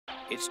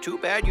It's too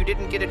bad you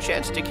didn't get a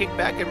chance to kick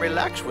back and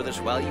relax with us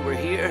while you were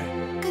here.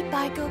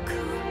 Goodbye,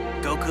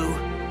 Goku. Goku,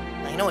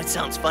 I know it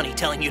sounds funny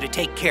telling you to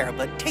take care,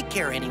 but take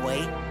care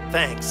anyway.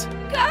 Thanks.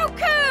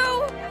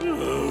 Goku!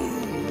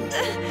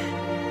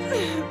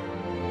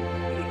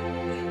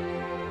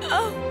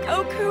 Oh,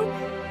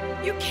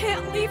 Goku, you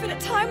can't leave at a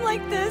time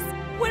like this.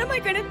 What am I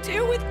gonna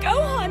do with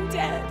Gohan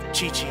dead?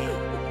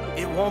 Chi-Chi,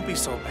 it won't be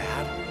so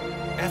bad.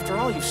 After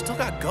all, you've still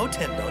got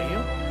Goten, don't you?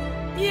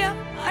 Yeah,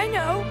 I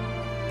know.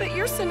 But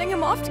you're sending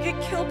him off to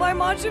get killed by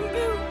Majin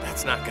Buu.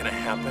 That's not gonna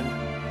happen.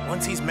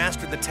 Once he's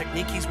mastered the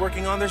technique he's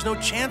working on, there's no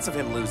chance of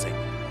him losing.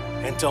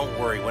 And don't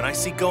worry, when I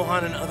see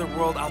Gohan in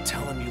Otherworld, I'll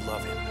tell him you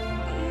love him.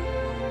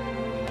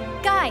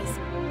 Guys,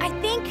 I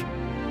think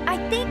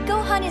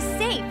Gohan is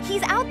safe.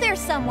 He's out there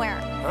somewhere.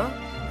 Huh?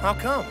 How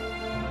come?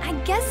 I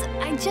guess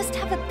I just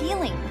have a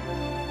feeling.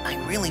 I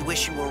really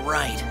wish you were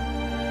right,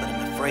 but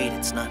I'm afraid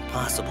it's not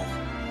possible.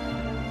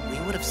 We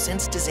would have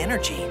sensed his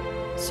energy.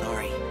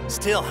 Sorry.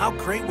 Still, how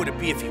great would it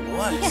be if he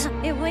was?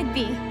 Yeah, it would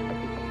be.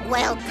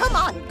 Well, come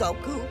on,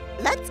 Goku.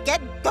 Let's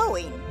get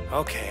going.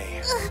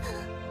 Okay.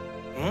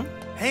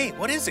 Hey,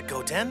 what is it,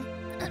 Goten?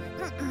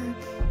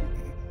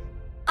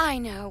 I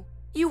know.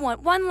 You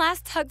want one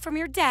last hug from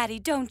your daddy,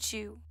 don't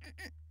you?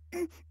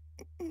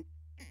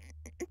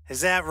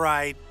 Is that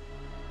right?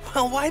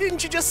 Well, why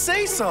didn't you just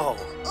say so?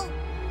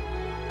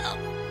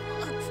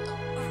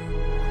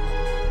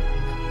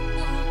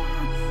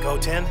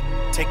 Goten,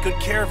 take good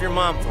care of your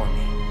mom for me.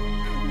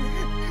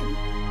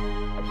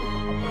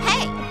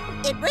 Hey,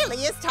 it really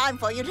is time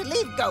for you to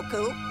leave,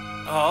 Goku.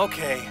 Oh,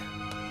 okay.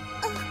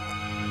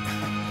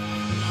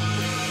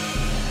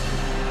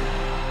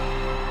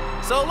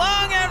 So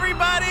long,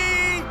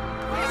 everybody!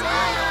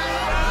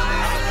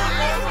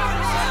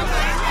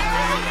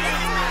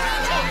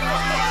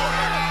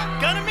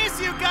 Gonna miss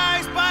you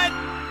guys, but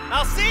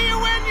I'll see you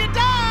when you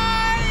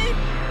die!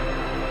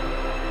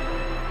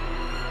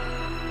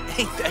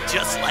 Ain't that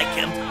just like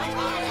him?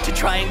 To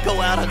try and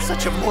go out on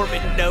such a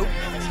morbid note?